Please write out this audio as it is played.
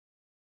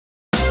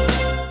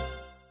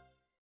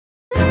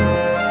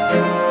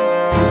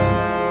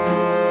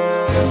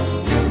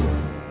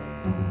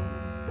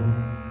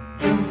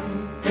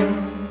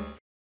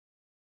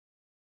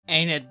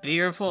Ain't it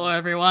beautiful,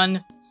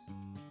 everyone?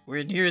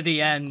 We're near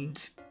the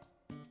end.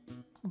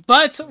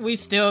 But we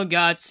still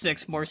got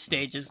 6 more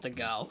stages to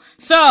go.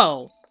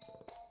 So,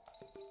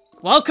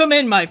 welcome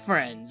in, my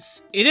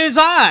friends. It is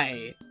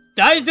I,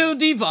 Daizo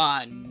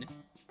Divan,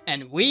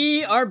 and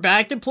we are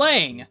back to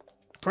playing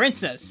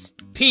Princess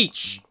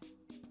Peach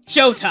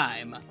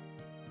Showtime.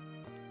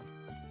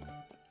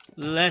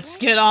 Let's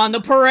get on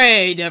the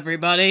parade,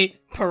 everybody.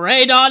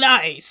 Parade on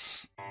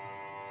ice.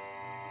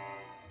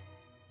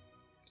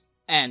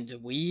 And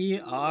we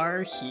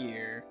are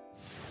here.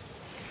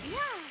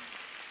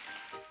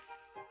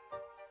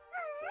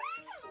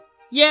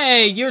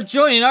 Yay, you're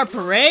joining our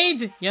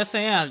parade? Yes,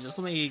 I am. Just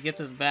let me get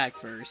to the back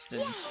first.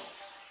 And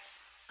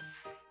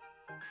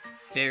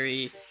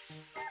very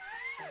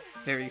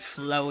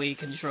flowy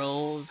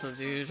controls,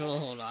 as usual.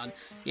 Hold on.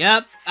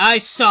 Yep, I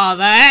saw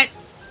that!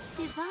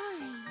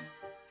 Divine.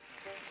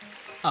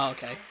 Oh,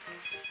 okay.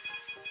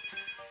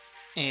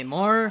 Any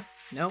more?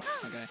 Nope.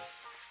 Okay.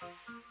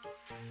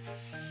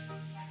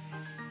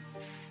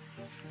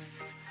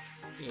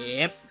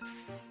 Yep.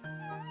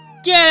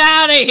 Get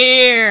out of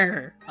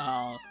here!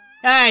 Oh.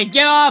 Hey,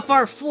 get off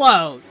our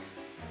float!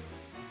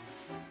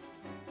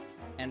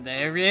 And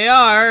there we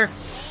are.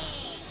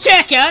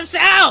 Check us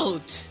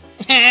out!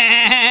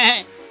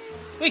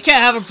 We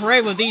can't have a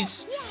parade with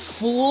these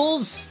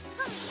fools.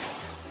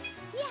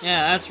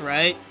 Yeah, that's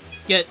right.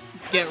 Get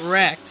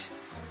wrecked.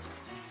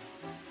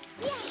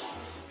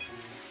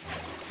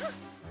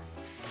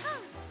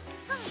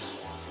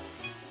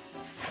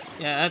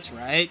 Yeah, that's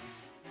right.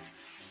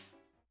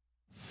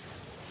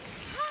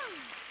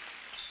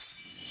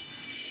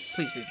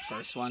 Please be the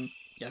first one.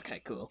 Yeah,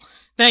 okay, cool.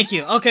 Thank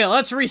you. Okay,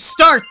 let's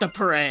restart the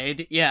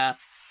parade. Yeah.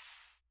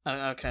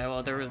 Okay,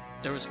 well, there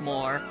was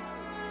more.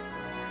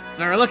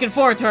 They're looking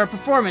forward to our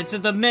performance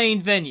at the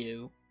main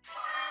venue.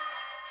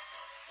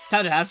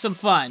 Time to have some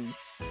fun.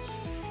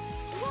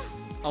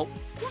 Oh.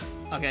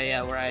 Okay,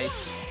 yeah, right.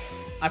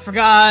 I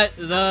forgot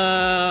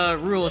the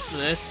rules to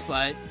this,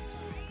 but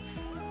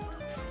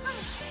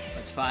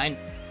that's fine.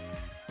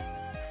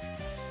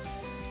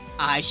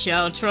 I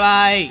shall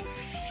try.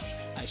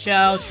 I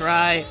shall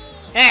try.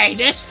 Hey,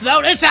 this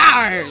float is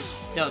ours!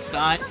 No, it's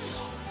not.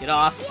 Get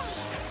off.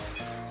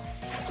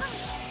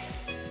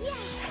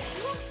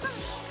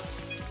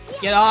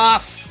 Get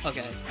off!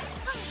 Okay.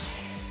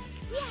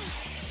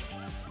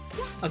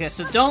 Okay,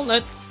 so don't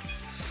let...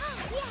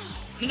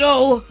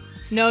 No!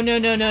 No, no,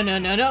 no, no, no,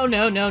 no, no,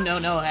 no, no, no,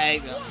 no,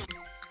 hey. No.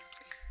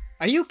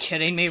 Are you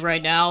kidding me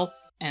right now?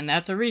 And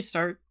that's a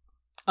restart.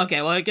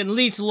 Okay, well, I can at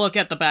least look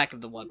at the back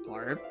of the one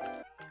part.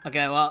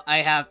 Okay, well, I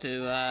have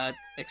to,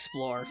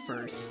 explore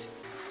first.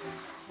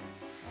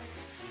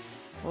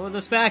 What was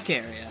this back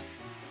area?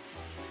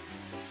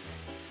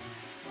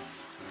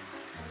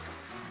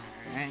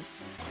 Alright.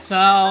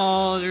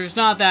 So, there's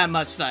not that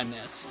much that I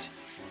missed.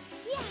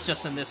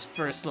 Just in this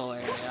first little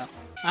area.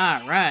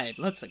 Alright,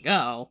 let's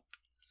go.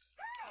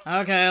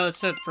 Okay, let's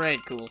set the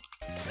parade, cool.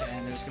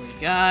 And there's gonna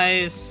be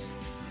guys.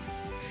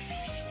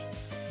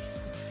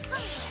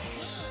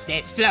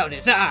 This float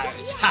is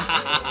ours! Ha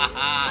ha ha ha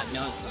ha!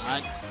 No, it's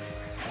not.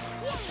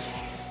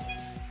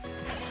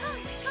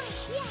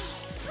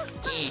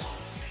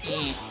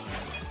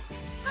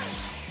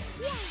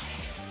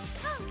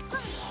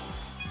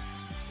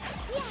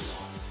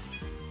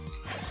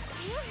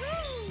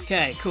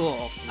 Okay,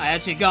 cool. I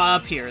actually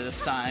got up here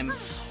this time.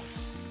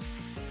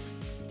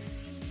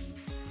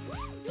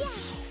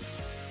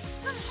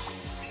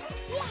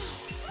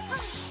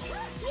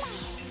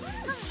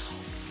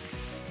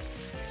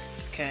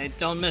 Okay,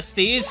 don't miss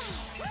these.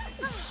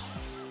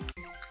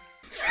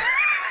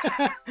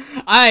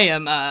 I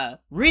am a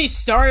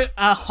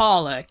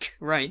restart-aholic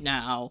right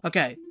now.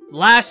 Okay,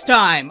 last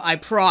time, I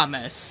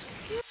promise.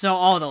 So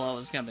all the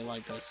levels gonna be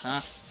like this,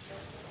 huh?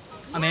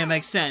 I mean, it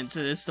makes sense.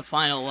 It is the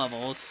final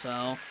level,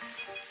 so...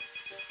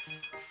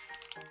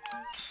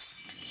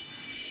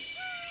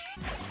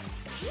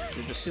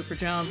 Do the super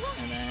jump,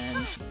 and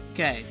then...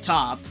 Okay,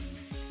 top.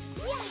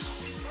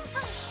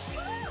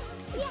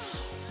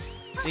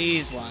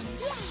 These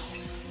ones.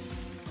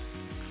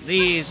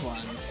 These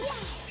ones.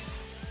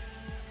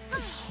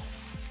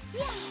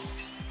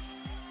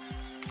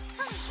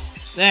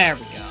 There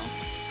we go.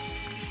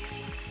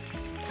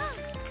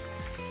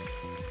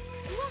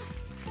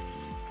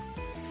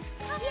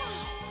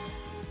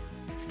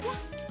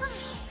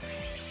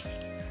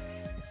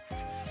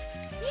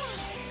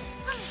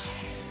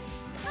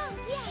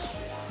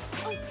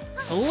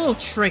 It's a little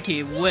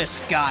tricky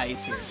with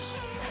guys here.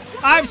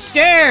 I'm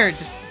scared!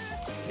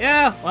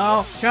 Yeah,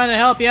 well, trying to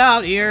help you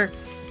out here.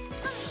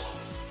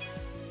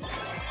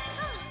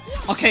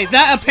 Okay,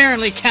 that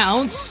apparently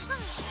counts.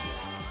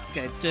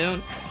 Okay,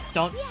 do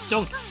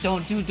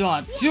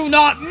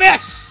not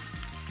miss!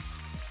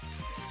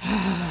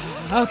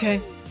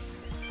 Okay.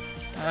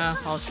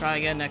 I'll try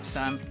again next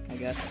time, I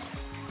guess.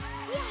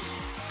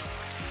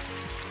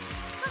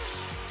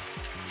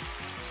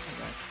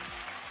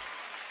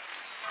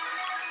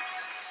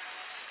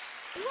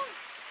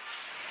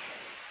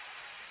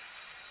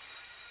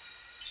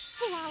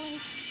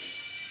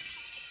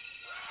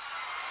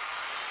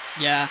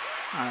 Yeah,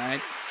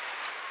 alright.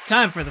 It's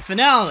time for the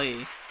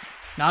finale.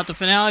 Not the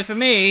finale for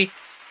me.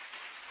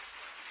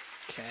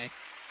 Okay.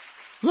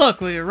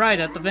 Look, we were right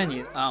at the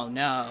venue. Oh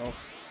no.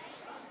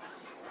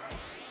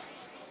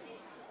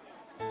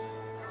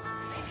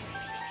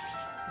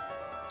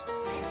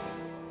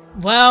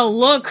 Well,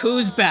 look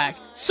who's back.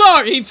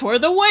 Sorry for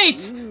the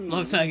wait!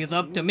 Looks like it's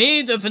up to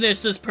me to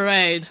finish this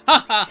parade.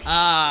 Ha ha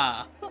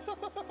ha!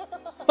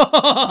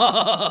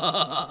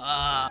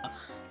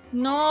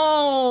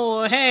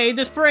 No! Hey,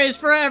 this parade's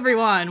for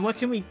everyone. What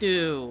can we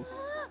do?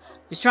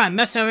 He's trying to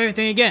mess up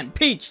everything again.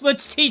 Peach,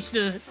 let's teach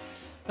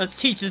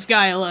this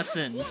guy a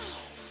lesson.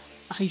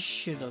 I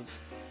should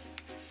have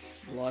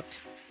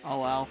looked. Oh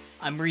well.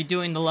 I'm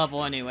redoing the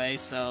level anyway,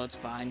 so it's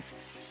fine.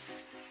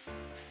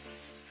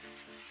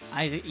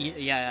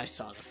 Yeah, I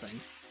saw the thing.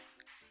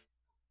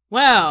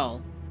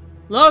 Well,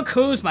 look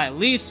who's my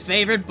least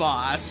favorite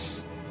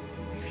boss.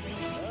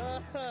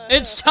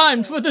 It's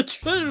time for the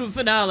true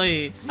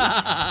finale!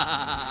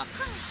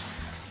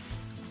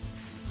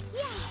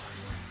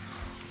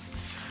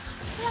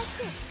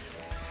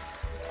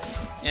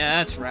 Yeah,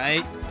 that's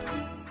right.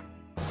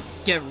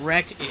 Get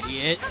wrecked,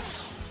 idiot.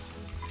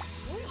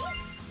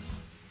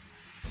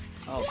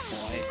 Oh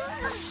boy.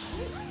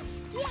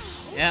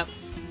 Yep.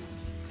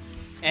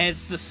 And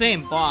it's the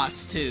same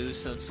boss too,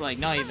 so it's like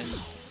not even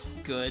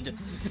good.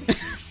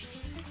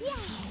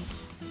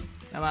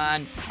 Come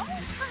on.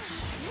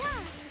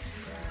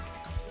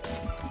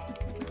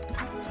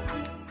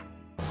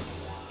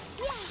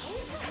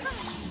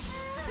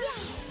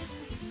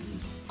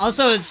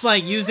 Also, it's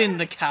like using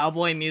the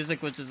cowboy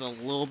music, which is a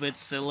little bit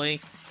silly.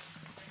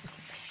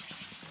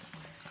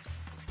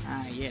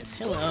 Ah, yes,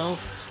 hello.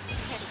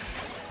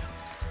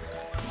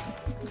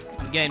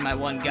 I'm getting my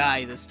one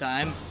guy this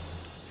time.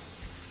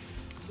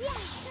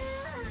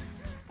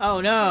 Oh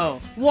no!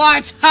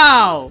 What?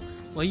 How?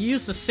 Well, you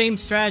used the same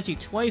strategy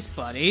twice,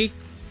 buddy.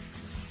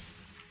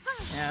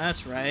 Yeah,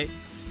 that's right.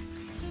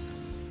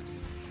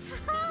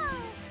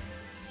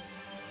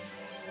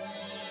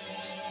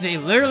 They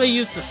literally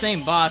used the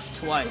same boss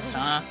twice,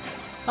 huh?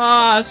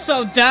 Ah,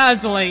 so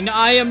dazzling!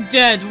 I am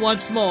dead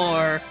once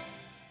more!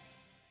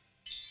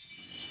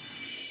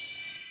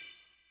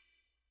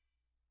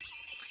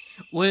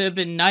 Would it have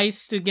been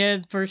nice to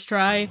get first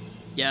try?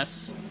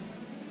 Yes.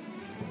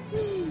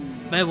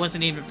 But it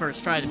wasn't even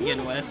first try to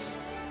begin with.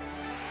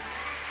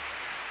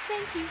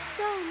 Thank you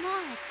so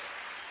much.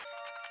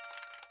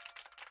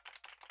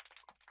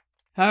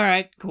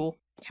 Alright, cool.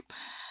 Yep.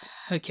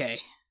 Okay.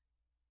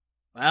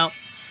 Well.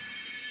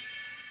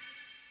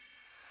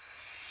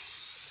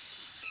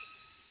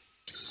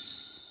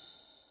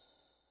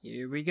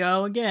 Here we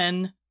go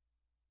again.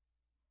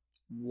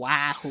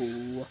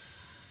 Wahoo.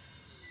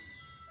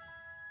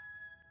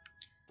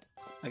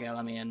 Okay,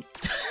 let me in.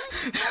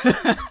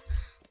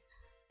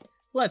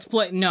 Let's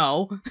play.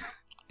 No.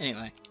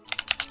 Anyway.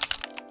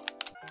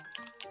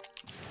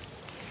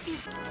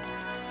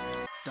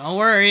 Don't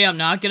worry, I'm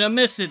not gonna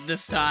miss it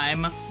this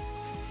time.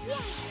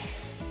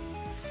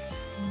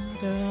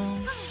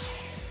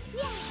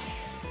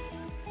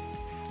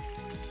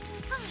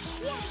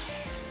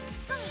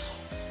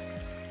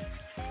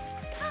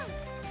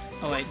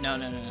 Oh wait, no.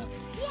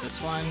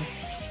 This one.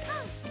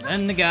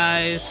 Then the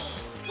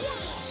guys.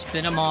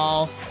 Spin them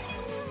all.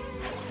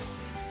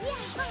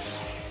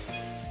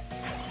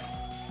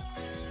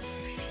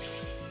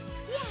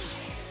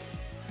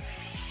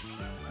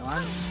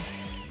 One,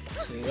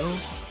 two.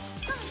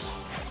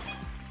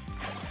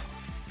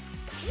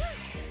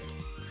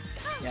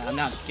 Yeah, I'm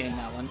not getting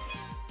that one.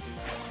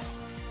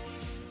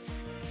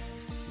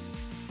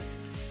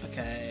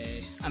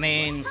 Okay. I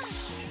mean,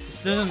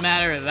 this doesn't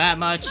matter that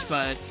much,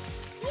 but...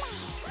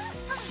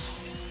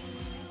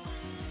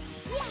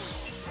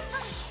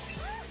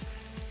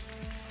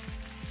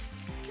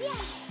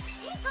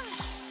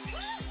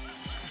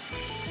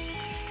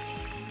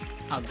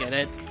 I'll get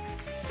it.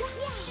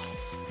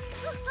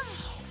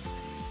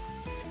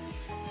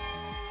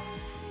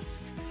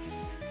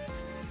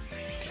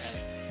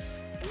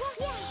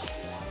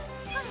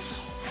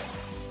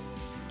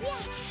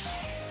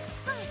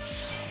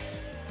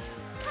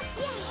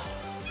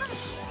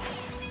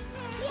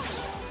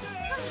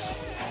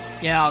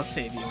 Yeah, I'll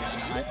save you,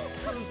 why not?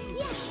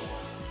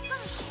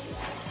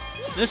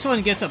 This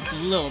one gets a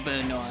little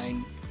bit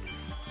annoying.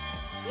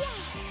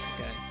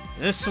 Okay,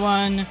 this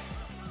one,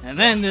 and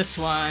then this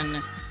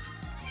one.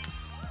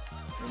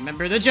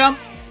 Remember the jump?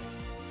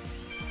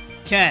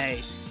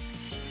 Okay.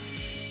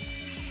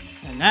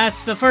 And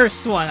that's the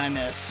first one I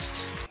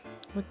missed.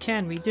 What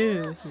can we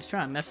do? He's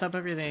trying to mess up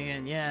everything,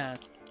 and yeah,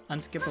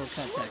 unskippable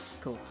cut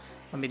text. Cool.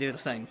 Let me do the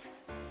thing.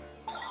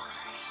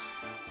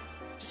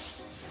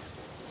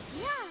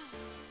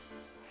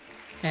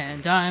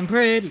 And I'm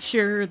pretty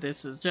sure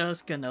this is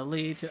just gonna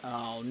lead to...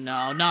 Oh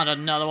no, not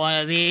another one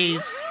of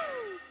these!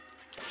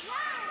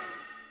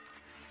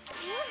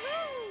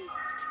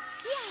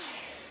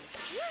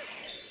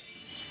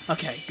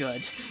 Okay,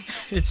 good.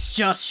 It's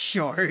just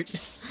short.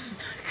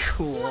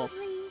 Cool.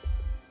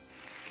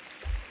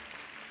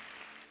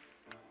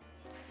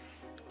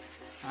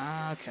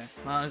 Okay.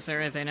 Well, is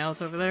there anything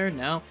else over there?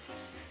 No.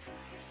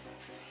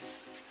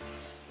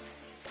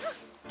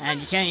 And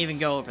you can't even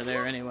go over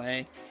there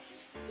anyway.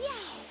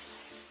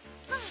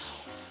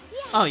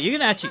 Oh, you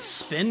can actually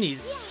spin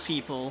these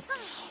people.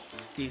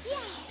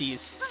 These...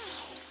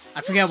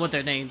 I forget what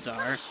their names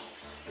are.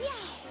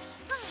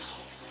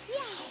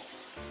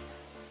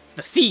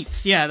 The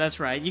Theets! Yeah, that's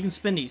right. You can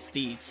spin these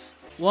Theets.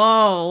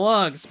 Whoa,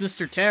 look, it's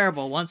Mr.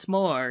 Terrible once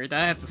more.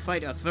 That I have to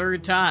fight a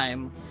third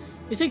time.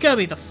 Is he gonna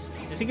be the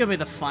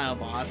final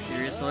boss,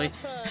 seriously?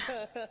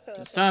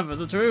 It's time for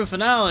the true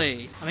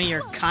finale. I mean,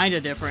 you're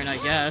kinda different, I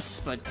guess,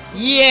 but...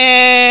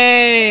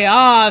 Yay!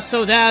 Ah,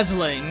 so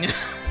dazzling.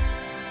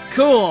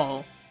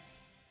 Cool.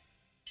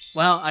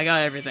 Well, I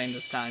got everything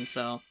this time,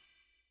 so...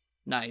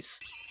 Nice.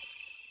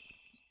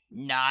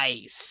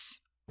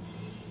 Nice.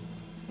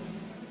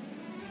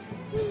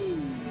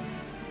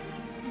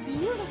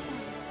 Beautiful.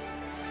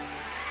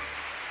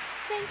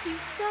 Thank you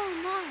so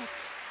much.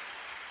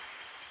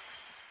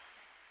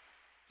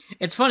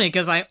 It's funny,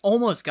 because I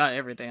almost got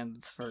everything on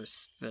the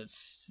first, but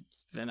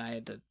then I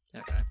had to...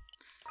 Okay.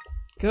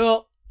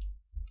 Cool.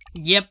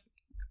 Yep.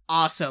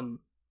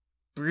 Awesome.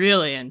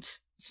 Brilliant.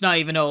 It's not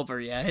even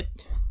over yet.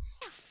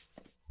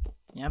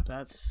 Yep,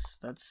 that's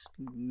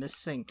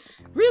missing.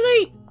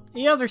 Really?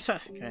 The other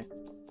side. Okay.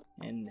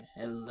 And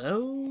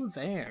hello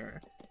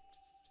there.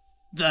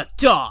 The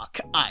dark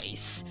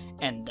ice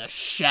and the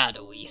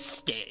shadowy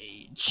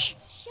stage.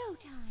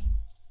 Showtime.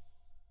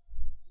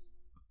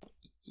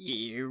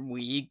 Here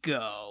we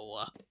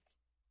go.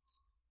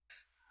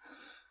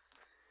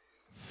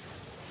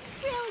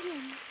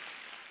 Brilliant.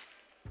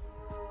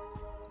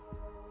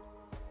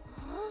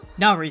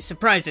 Not really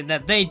surprising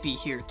that they'd be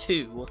here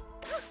too.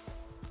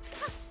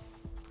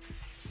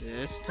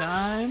 This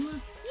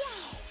time?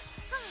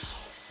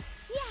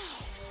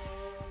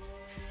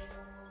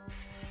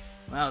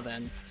 Well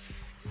then.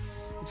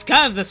 It's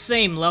kind of the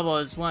same level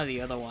as one of the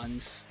other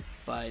ones,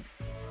 but...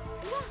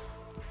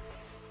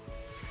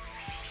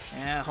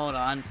 Yeah, hold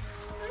on.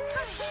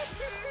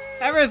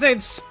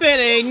 Everything's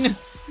spinning!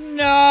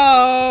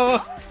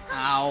 No!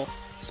 Ow.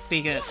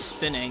 Speaking of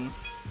spinning.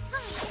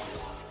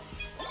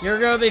 You're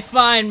gonna be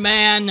fine,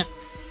 man!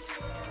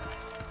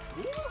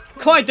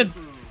 Quite the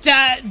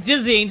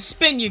dizzying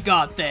spin you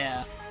got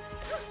there!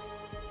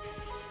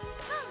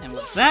 And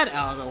with that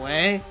out of the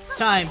way, it's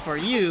time for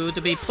you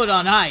to be put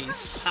on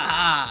ice.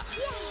 Haha!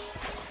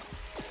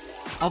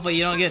 Hopefully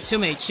you don't get too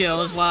many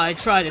chills while I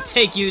try to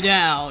take you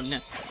down.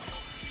 And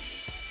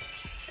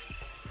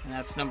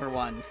that's number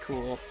 1.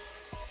 Cool.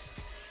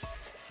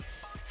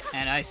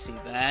 And I see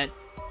that.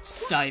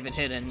 It's not even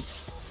hidden.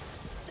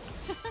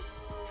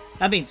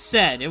 That being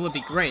said, it would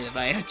be great if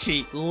I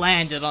actually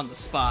landed on the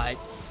spot.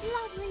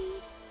 Lovely.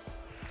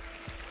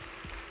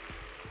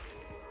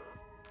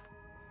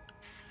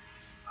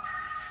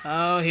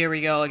 Oh, here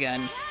we go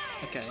again.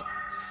 Okay.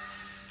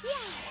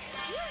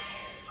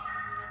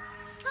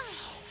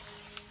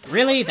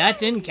 Really? That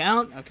didn't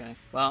count? Okay.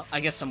 Well, I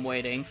guess I'm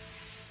waiting.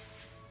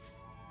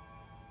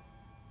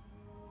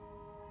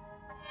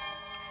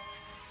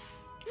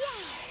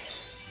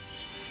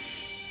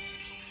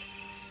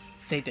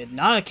 They did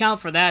not account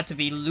for that to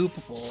be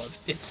loopable,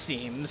 it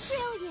seems.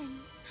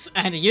 Brilliant.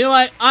 And you know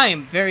what? I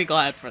am very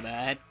glad for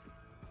that.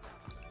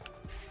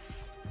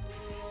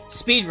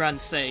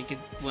 Speedrun's sake, it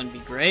wouldn't be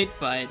great,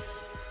 but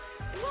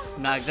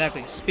I'm not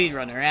exactly a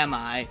speedrunner, am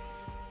I?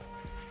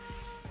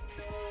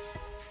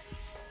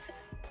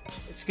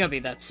 It's gonna be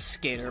that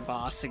skater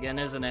boss again,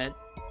 isn't it?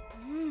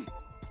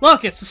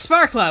 Look, it's the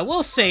Sparkler!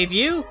 We'll save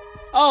you!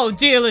 Oh,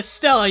 dearest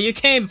Stella, you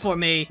came for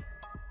me!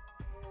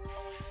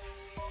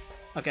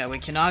 Okay, we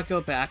cannot go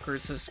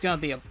backwards, so it's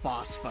gonna be a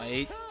boss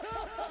fight.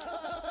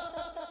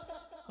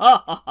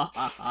 Ha ha ha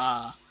ha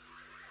ha!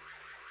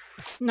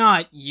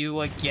 Not you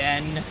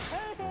again.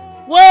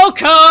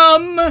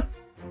 Welcome!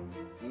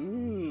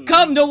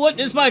 Come to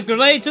witness my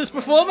greatest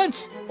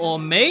performance? Or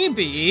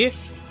maybe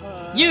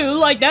you,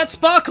 like that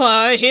sparkler,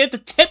 are here to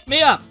tip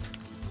me up.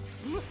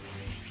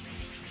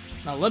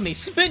 Now let me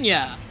spin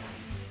ya.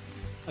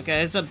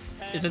 Okay, it's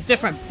a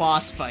different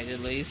boss fight at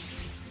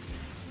least.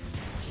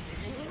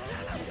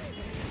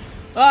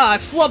 Ah, I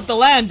flubbed the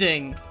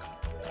landing.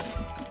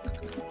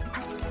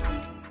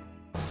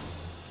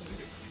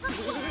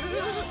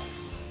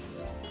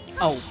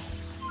 Oh.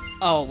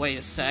 Oh, wait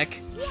a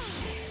sec.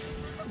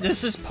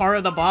 This is part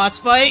of the boss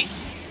fight?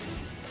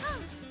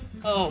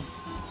 Oh.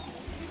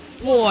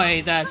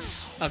 Boy,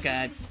 that's...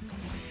 okay.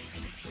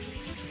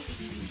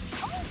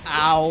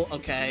 Ow,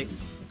 okay.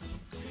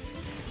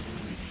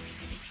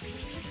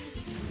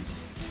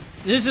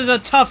 This is a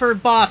tougher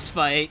boss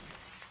fight.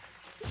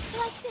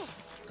 Like this.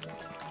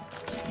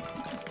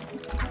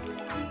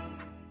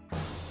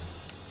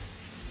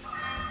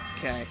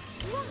 Okay.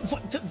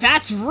 What,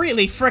 that's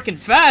really frickin'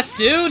 fast,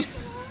 dude!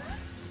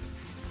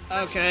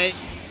 Okay.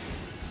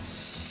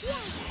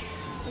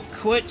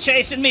 Quit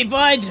chasing me,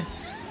 bud!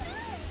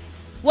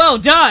 Well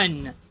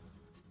done!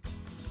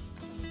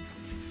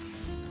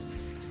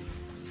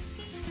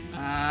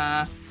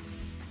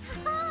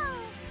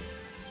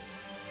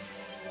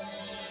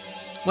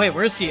 Wait,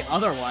 where's the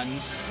other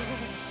ones?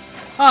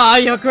 Ah,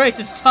 your grace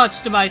has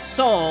touched my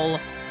soul!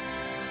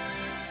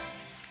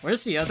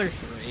 Where's the other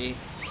 3?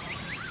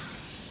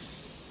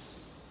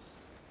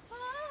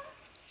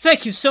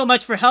 Thank you so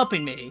much for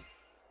helping me!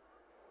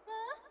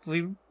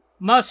 We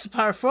must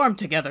perform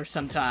together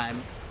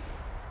sometime.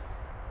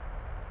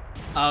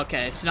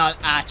 Okay, it's not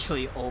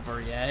actually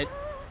over yet.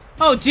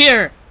 Oh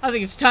dear! I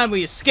think it's time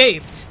we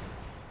escaped!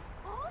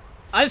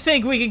 I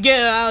think we can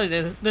get out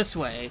of this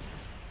way.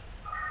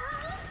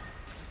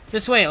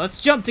 This way, let's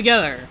jump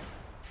together!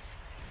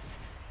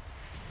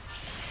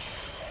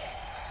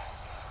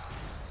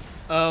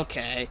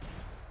 Okay.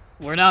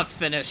 We're not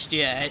finished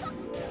yet.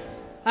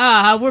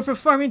 Ah, we're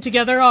performing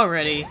together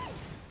already.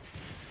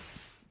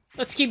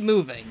 Let's keep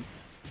moving.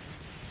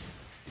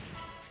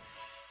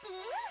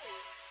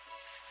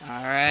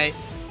 Alright,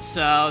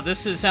 so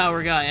this is how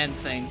we're gonna end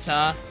things,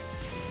 huh?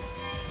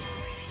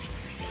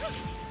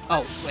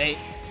 Oh, wait.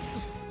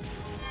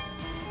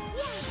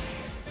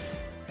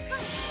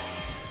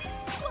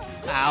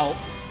 Ow.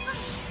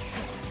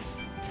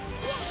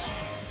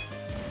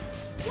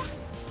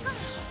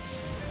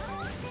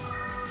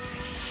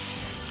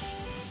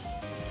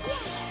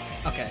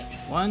 Okay,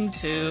 1,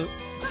 2.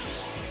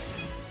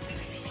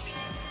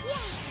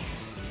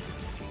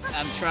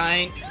 I'm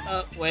trying.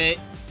 Oh, wait.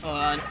 Hold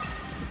on.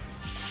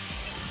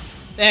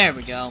 There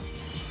we go.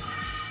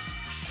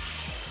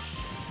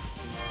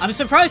 I'm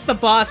surprised the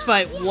boss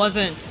fight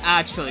wasn't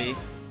actually...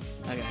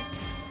 Okay.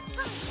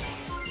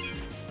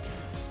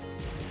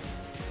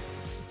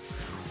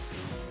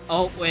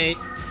 Oh, wait.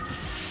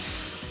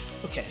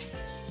 Okay.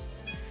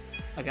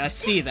 Okay, I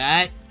see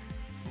that.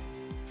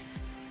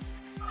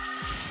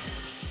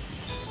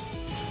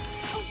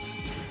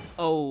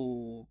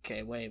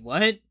 Okay, wait,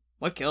 what?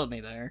 What killed me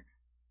there?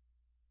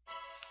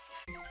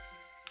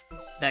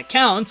 That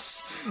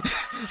counts!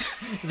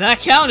 That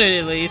counted,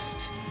 at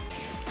least!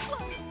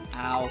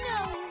 Ow.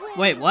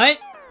 Wait, what?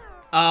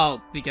 Oh,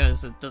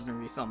 because it doesn't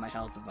refill my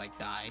health if I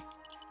die.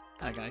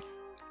 Okay.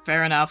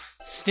 Fair enough.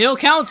 Still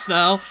counts,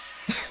 though!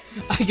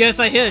 I guess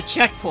I hit a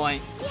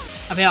checkpoint.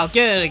 I mean, I'll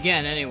get it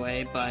again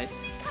anyway, but...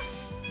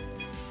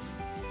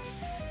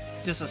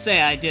 just to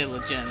say I did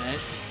legitimate.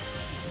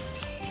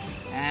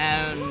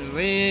 And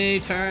we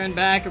turn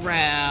back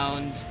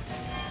around.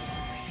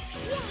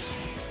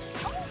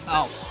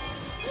 Oh.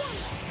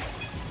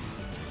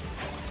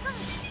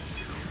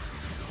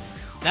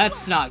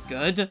 That's not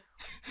good.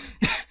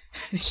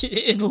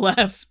 It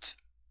left.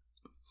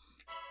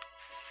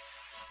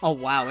 Oh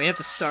wow, we have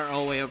to start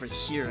all the way over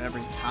here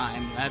every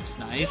time. That's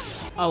nice.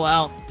 Oh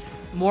well.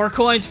 More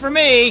coins for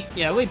me!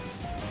 Yeah, we...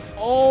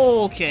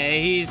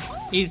 Okay,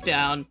 he's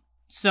down.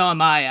 So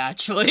am I,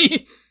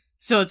 actually.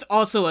 So it's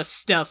also a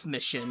stealth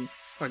mission.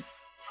 Or...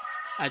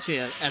 actually,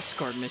 an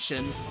escort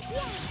mission.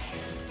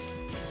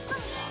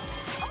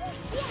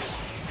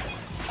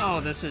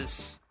 Oh, this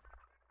is...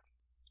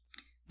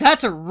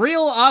 That's a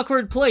real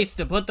awkward place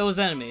to put those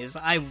enemies,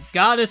 I've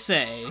gotta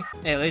say.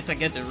 Hey, at least I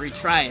get to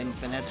retry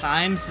infinite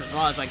times, as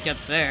long as I get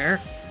there.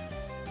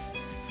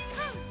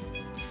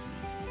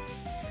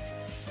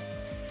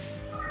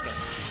 Okay.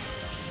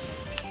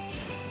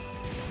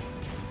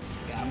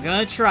 Okay, I'm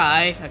gonna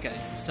try.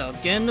 Okay, so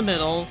get in the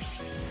middle.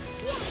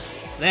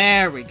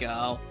 There we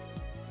go.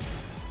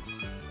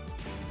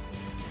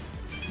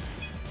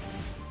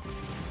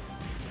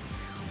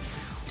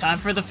 Time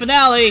for the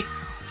finale!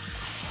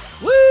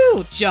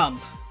 Woo!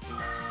 Jump.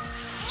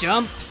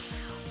 Jump.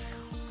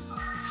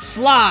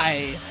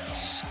 Fly.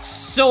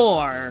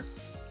 Soar.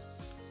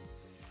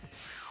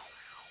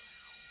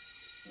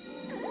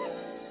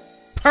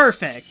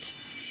 Perfect.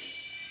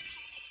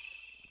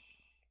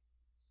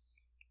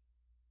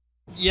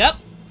 Yep.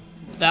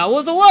 That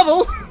was a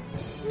level.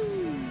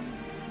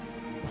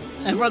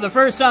 And for the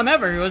first time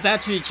ever, it was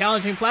actually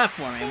challenging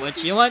platforming,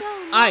 which, you know what?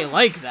 I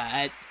like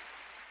that.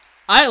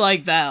 I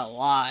like that a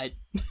lot.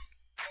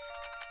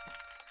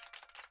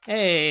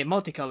 Hey,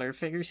 multicolor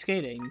figure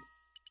skating.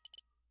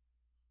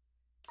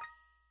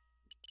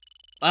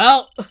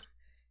 Well,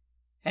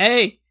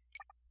 hey,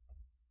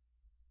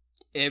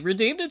 it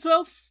redeemed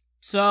itself,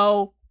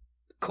 so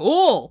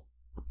cool.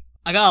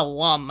 I got a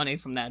lot of money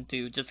from that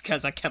dude just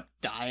because I kept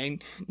dying.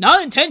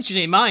 Not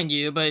intentionally, mind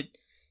you, but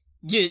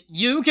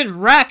you can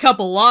rack up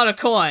a lot of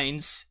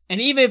coins, and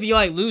even if you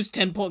like lose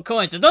 10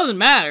 coins, it doesn't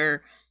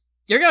matter.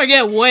 You're gonna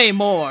get way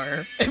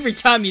more every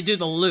time you do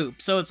the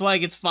loop, so it's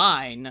like, it's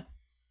fine.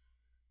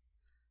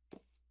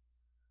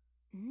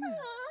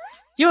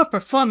 Your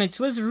performance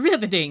was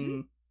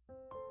riveting!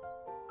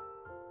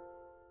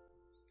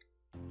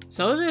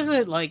 So is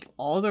it like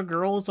all the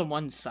girls on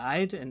one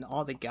side and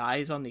all the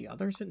guys on the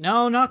other side?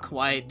 No, not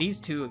quite.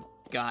 These two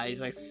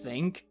guys, I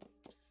think.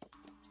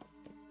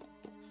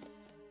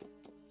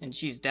 And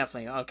she's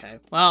definitely... okay.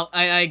 Well,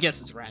 I guess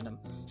it's random.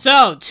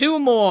 So, 2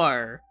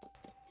 more!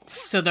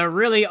 So there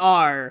really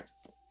are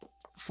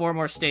 4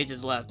 more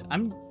stages left.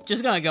 I'm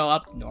just gonna go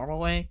up the normal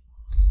way.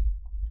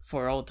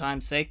 For old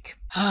time's sake.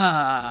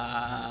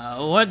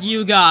 What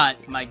you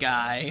got, my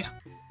guy?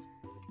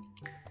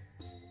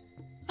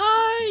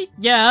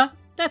 Yeah.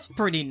 That's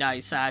pretty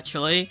nice,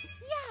 actually.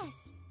 Yes.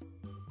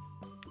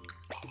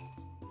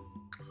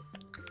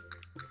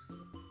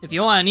 If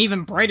you want an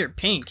even brighter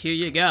pink, here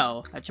you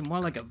go. Actually,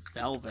 more like a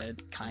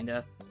velvet,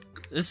 kinda.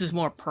 This is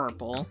more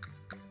purple.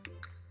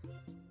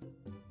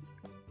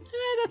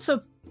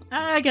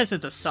 I guess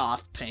it's a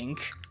soft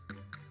pink.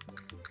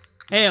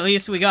 Hey, at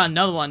least we got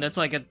another one that's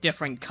like a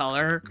different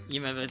color,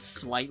 even if it's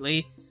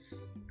slightly.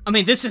 I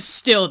mean, this is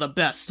still the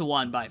best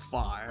one by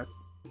far.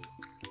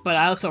 But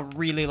I also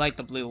really like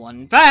the blue one.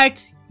 In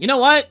fact, you know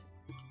what?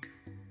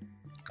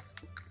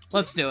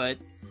 Let's do it.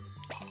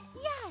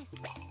 Yes.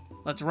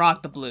 Let's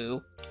rock the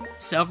blue.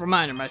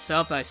 Self-reminder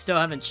myself that I still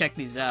haven't checked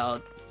these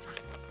out.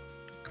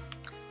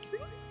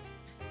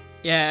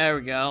 Yeah, there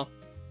we go.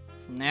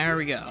 And there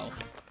we go.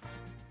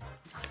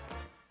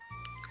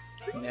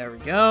 And there we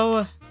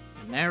go.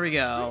 And there we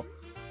go.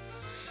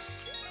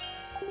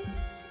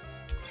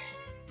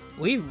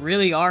 We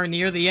really are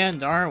near the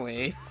end, aren't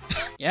we?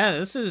 Yeah,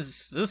 this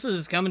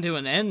is coming to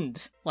an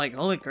end. Like,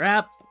 holy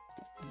crap.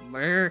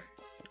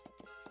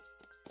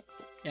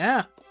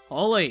 Yeah,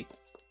 holy.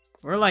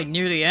 We're like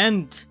near the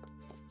end.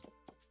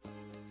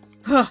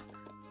 Huh.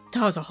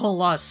 That was a whole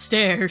lot of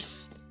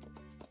stairs.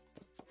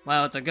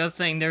 Well, it's a good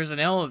thing there's an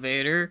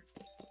elevator.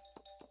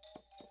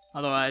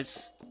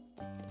 Otherwise,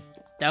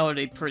 that would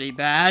be pretty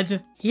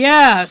bad.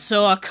 Yeah,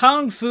 so a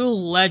Kung Fu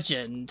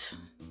legend.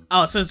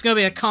 Oh, so it's gonna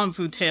be a Kung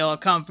Fu tale, a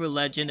Kung Fu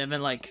legend, and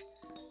then like,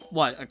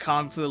 what, a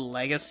Kung Fu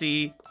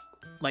legacy?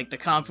 Like the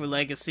Kung Fu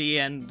legacy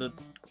and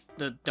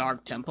the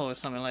Dark Temple or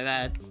something like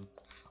that.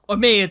 Or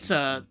maybe it's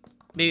the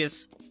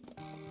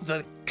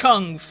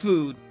Kung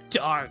Fu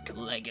Dark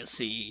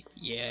Legacy.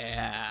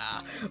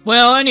 Yeah.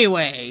 Well,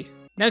 anyway,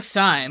 next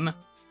time,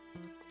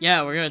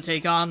 yeah, we're gonna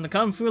take on the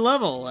Kung Fu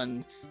level,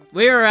 and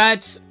we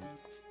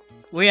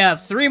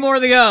have 3 more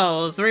to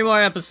go, 3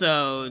 more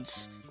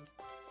episodes.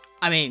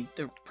 I mean,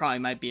 there probably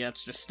might be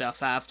extra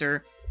stuff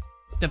after.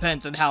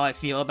 Depends on how I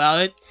feel about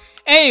it.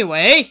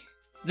 Anyway,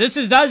 this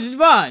is Daizo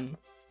Fun.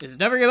 This is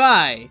never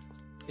goodbye.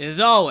 It is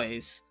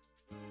always.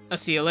 I'll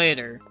see you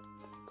later.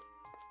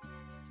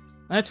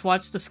 Let's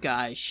watch the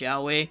sky,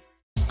 shall we?